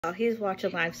He's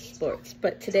watching live sports,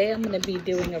 but today I'm going to be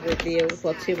doing a review,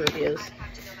 well, 2 reviews,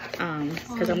 because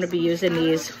I'm going to be using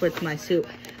these with my soup.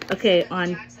 Okay,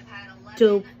 on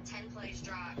Totopos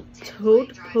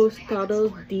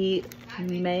de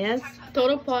Maiz.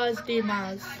 Totopos de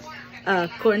Maiz.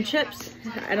 Corn chips.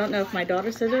 I don't know if my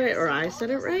daughter said it right or I said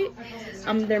it right.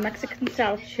 They're Mexican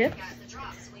style chips.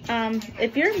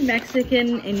 If you're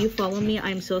Mexican and you follow me,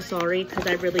 I'm so sorry because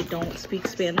I really don't speak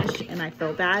Spanish and I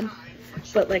feel bad.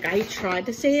 But like I tried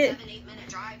to say it.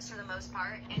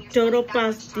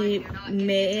 Totopos de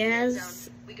Maiz.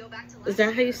 Is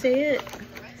that how you say it?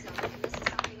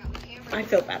 I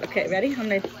feel bad. Okay, ready? I'm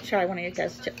gonna try one of your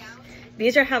guys' chips.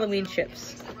 These are Halloween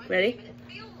chips. Ready?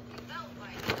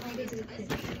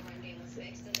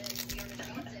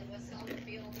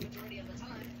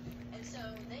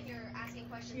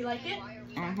 You like it?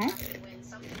 Uh-huh.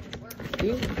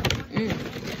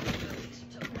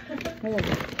 Oh.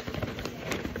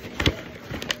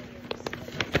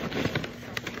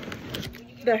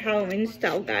 The Halloween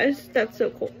style, guys. That's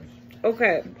so cool.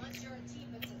 Okay.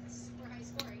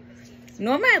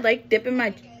 Normally I like dipping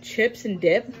my chips in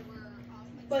dip.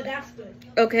 But that's good.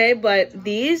 Okay, but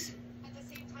these,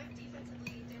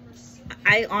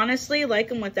 I honestly like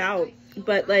them without.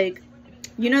 But like,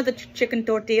 you know the chicken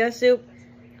tortilla soup?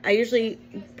 I usually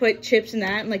put chips in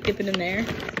that and like dip it in there.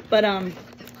 But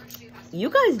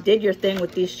you guys did your thing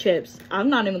with these chips.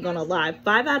 I'm not even gonna lie.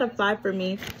 5 out of 5 for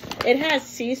me. It has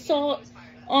sea salt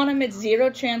on them. It's 0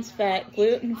 trans fat,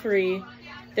 gluten free.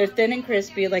 They're thin and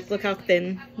crispy. Like, look how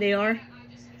thin they are.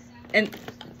 And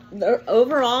they're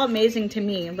overall amazing to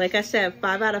me. Like I said,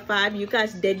 5 out of 5. You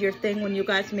guys did your thing when you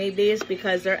guys made these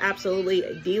because they're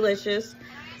absolutely delicious.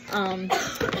 And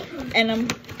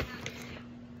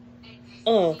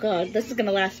oh god, this is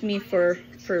gonna last me for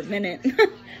a minute.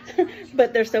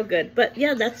 But they're so good. But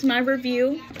yeah, that's my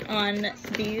review on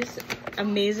these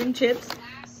amazing chips.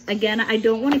 Again, I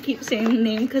don't want to keep saying the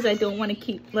name because I don't want to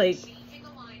keep like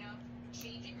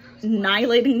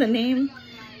annihilating the name.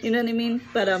 You know what I mean?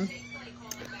 But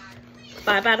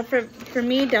 5 out of for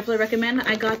me, definitely recommend.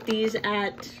 I got these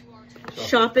at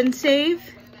Shop and Save,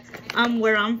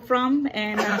 where I'm from,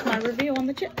 and that's my review on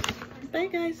the chips. Bye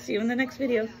guys, see you in the next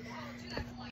video.